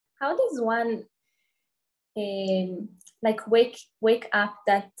how does one like wake up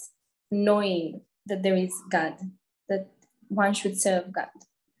that knowing that there is God, that one should serve God?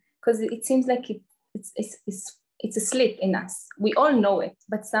 Because it seems like it's asleep in us. We all know it,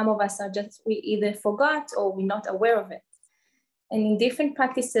 but some of us we either forgot or we're not aware of it. And in different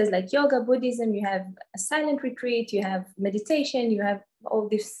practices like yoga, Buddhism, you have a silent retreat, you have meditation, you have all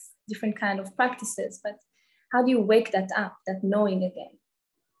these different kind of practices. But how do you wake that up, that knowing again?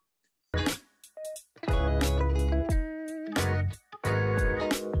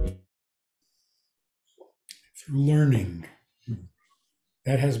 Through learning.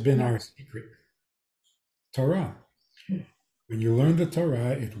 That has been our secret. Torah. When you learn the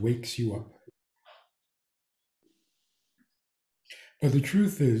Torah, it wakes you up. But the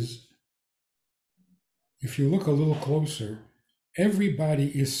truth is, if you look a little closer, everybody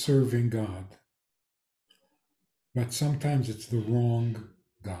is serving God. But sometimes it's the wrong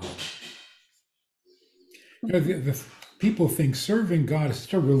God. You know, the people think serving God is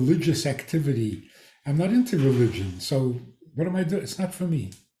such a religious activity. I'm not into religion, so what am I doing? It's not for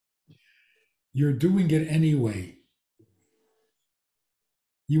me. You're doing it anyway.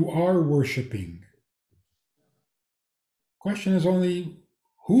 You are worshiping. Question is only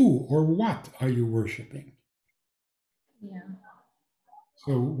who or what are you worshiping? Yeah.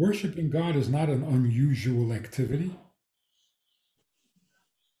 So worshiping God is not an unusual activity.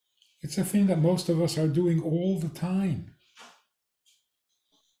 It's a thing that most of us are doing all the time.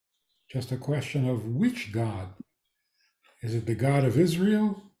 Just a question of which God. Is it the God of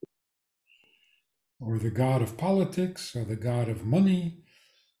Israel? Or the God of politics? Or the God of money?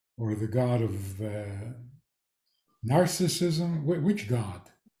 Or the God of narcissism? Which God?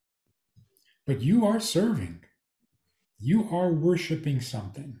 But you are serving. You are worshiping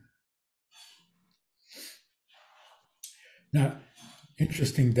something. Now,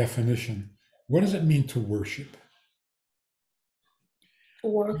 interesting definition. What does it mean to worship? To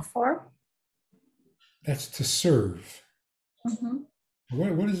work for? That's to serve. Mm-hmm.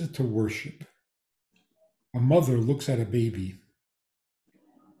 What is it to worship? A mother looks at a baby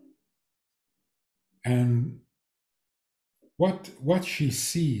and what she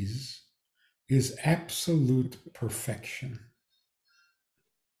sees is absolute perfection.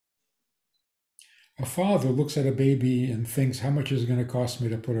 A father looks at a baby and thinks, how much is it going to cost me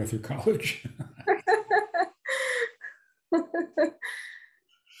to put her through college?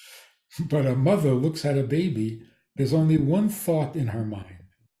 But a mother looks at a baby, there's only one thought in her mind.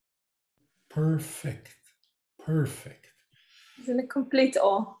 Perfect, perfect. It's in a complete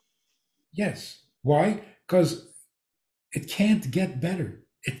awe. Yes. Why? Because it can't get better.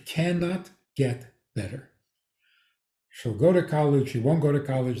 It cannot get better. She'll go to college, she won't go to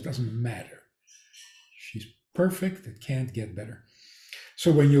college, doesn't matter. She's perfect, it can't get better.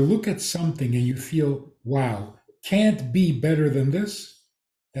 So when you look at something and you feel, wow, can't be better than this,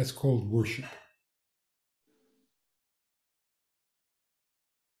 that's called worship.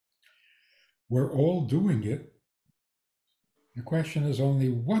 We're all doing it. The question is only,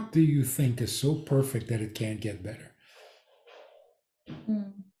 what do you think is so perfect that it can't get better?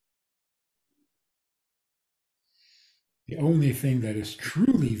 The only thing that is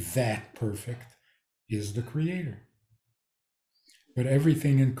truly that perfect is the Creator. But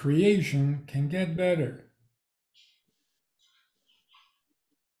everything in creation can get better.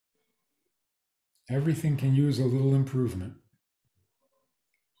 Everything can use a little improvement.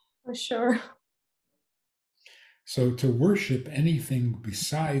 For sure. So to worship anything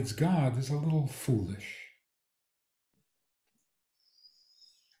besides God is a little foolish.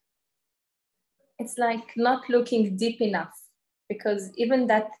 It's like not looking deep enough, because even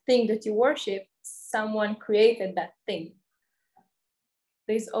that thing that you worship, someone created that thing.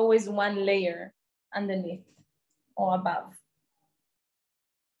 There's always one layer underneath or above.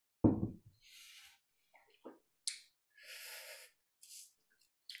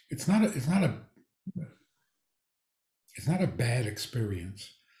 It's not a bad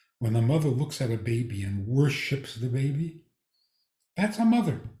experience when a mother looks at a baby and worships the baby. That's a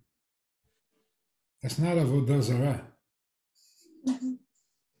mother. That's not avodah zarah. Mm-hmm.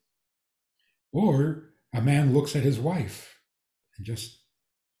 Or a man looks at his wife and just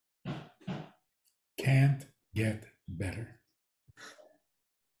can't get better.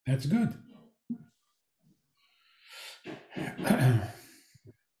 That's good.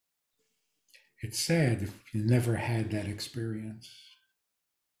 It's sad if you never had that experience.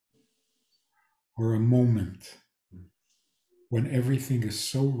 Or a moment when everything is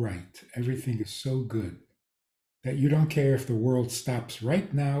so right, everything is so good, that you don't care if the world stops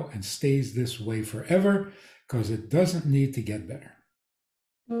right now and stays this way forever, because it doesn't need to get better.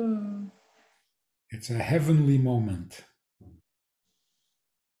 Mm, It's a heavenly moment.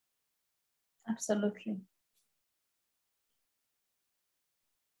 absolutely.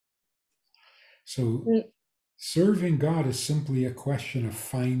 So Mm, serving God is simply a question of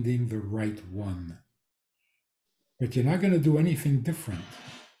finding the right one. But you're not going to do anything different.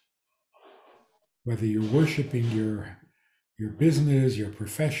 Whether you're worshiping your business, your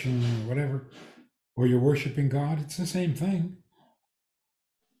profession, or whatever, or you're worshiping God, it's the same thing.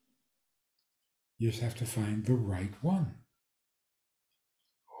 You just have to find the right one.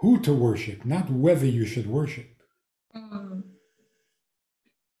 Who to worship, not whether you should worship.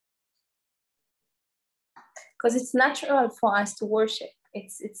 Because it's natural for us to worship.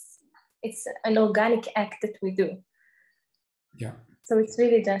 It's an organic act that we do. Yeah. So it's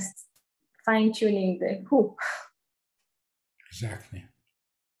really just fine-tuning the who. Exactly.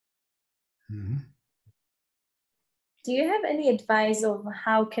 Mm-hmm. Do you have any advice of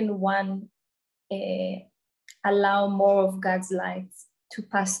how can one allow more of God's light to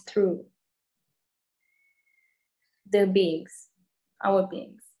pass through their beings, our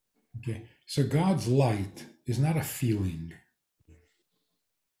beings? Okay. So God's light is not a feeling.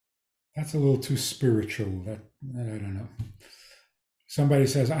 That's a little too spiritual. That I don't know. Somebody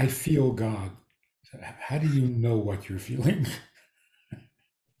says, I feel God. How do you know what you're feeling?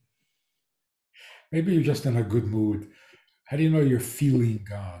 Maybe you're just in a good mood. How do you know you're feeling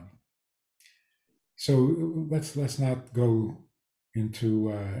God? So let's not go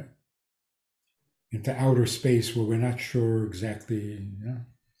into outer space where we're not sure exactly.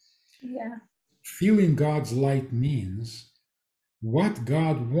 Yeah. Feeling God's light means what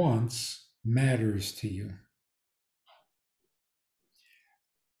God wants matters to you.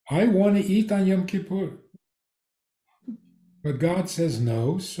 I want to eat on Yom Kippur, but God says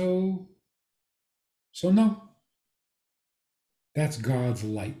no, so no. That's God's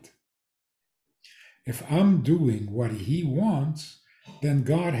light. If I'm doing what He wants, then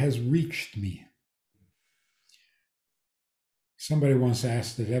God has reached me. Somebody once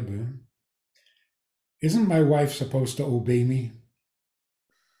asked the Rebbe, isn't my wife supposed to obey me?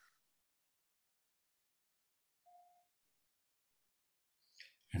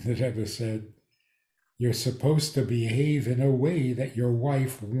 And the Rebbe said, you're supposed to behave in a way that your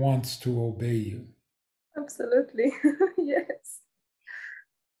wife wants to obey you. Absolutely. Yes.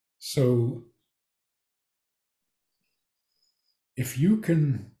 So if you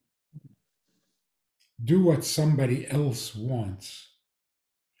can do what somebody else wants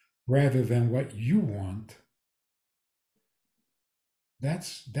rather than what you want,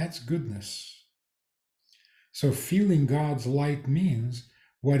 that's goodness. So feeling God's light means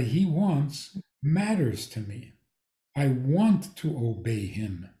what He wants matters to me. I want to obey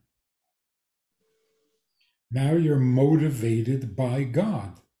Him. Now you're motivated by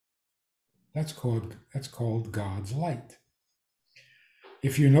God. That's called God's light.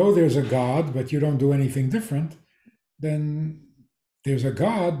 If you know there's a God, but you don't do anything different, then there's a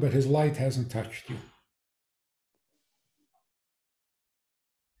God, but His light hasn't touched you.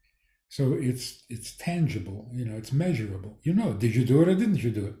 So it's tangible, it's measurable. Did you do it or didn't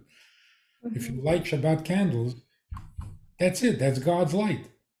you do it? Mm-hmm. If you light Shabbat candles, that's it. That's God's light.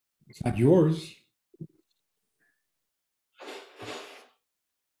 It's not yours.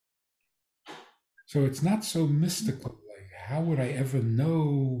 So it's not so mystical. Like, how would I ever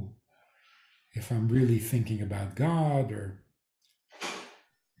know if I'm really thinking about God? Or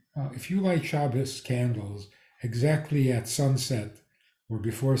if you light Shabbos candles exactly at sunset or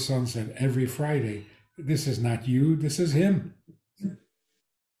before sunset every Friday, this is not you. This is Him.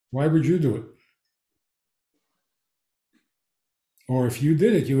 Why would you do it? Or if you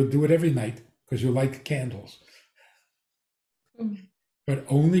did it, you would do it every night because you like candles. Mm. But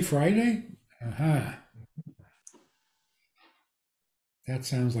only Friday? Aha. That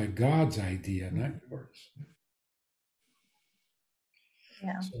sounds like God's idea, not yours.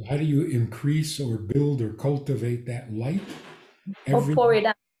 Yeah. So how do you increase or build or cultivate that light? Or pour it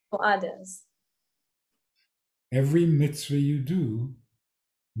out for others. Every mitzvah you do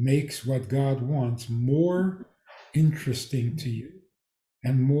makes what God wants more interesting to you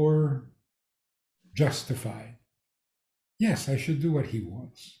and more justified. Yes, I should do what He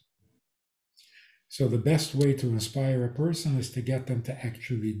wants. So the best way to inspire a person is to get them to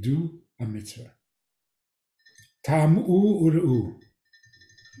actually do a mitzvah. Tam'u ur'u.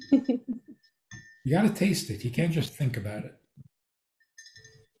 You got to taste it. You can't just think about it.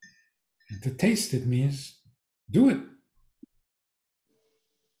 And to taste it means do it.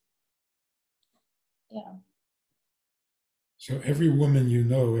 Yeah. So every woman you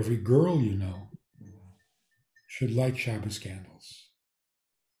know, every girl you know, should light Shabbos candles.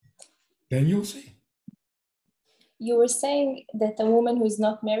 Then you'll see. You were saying that a woman who is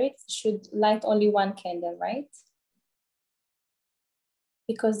not married should light only one candle, right?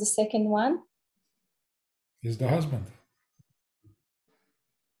 Because the second one Is the husband.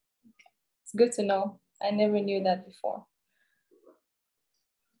 it's good to know. I never knew that before.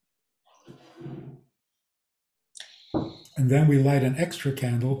 And then we light an extra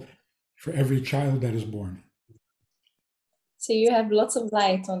candle for every child that is born. So you have lots of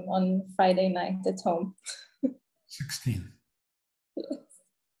light on Friday night at home. 16.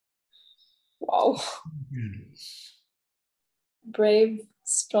 Wow. Candles. Brave,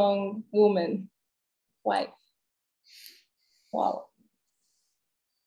 strong woman, wife. Wow.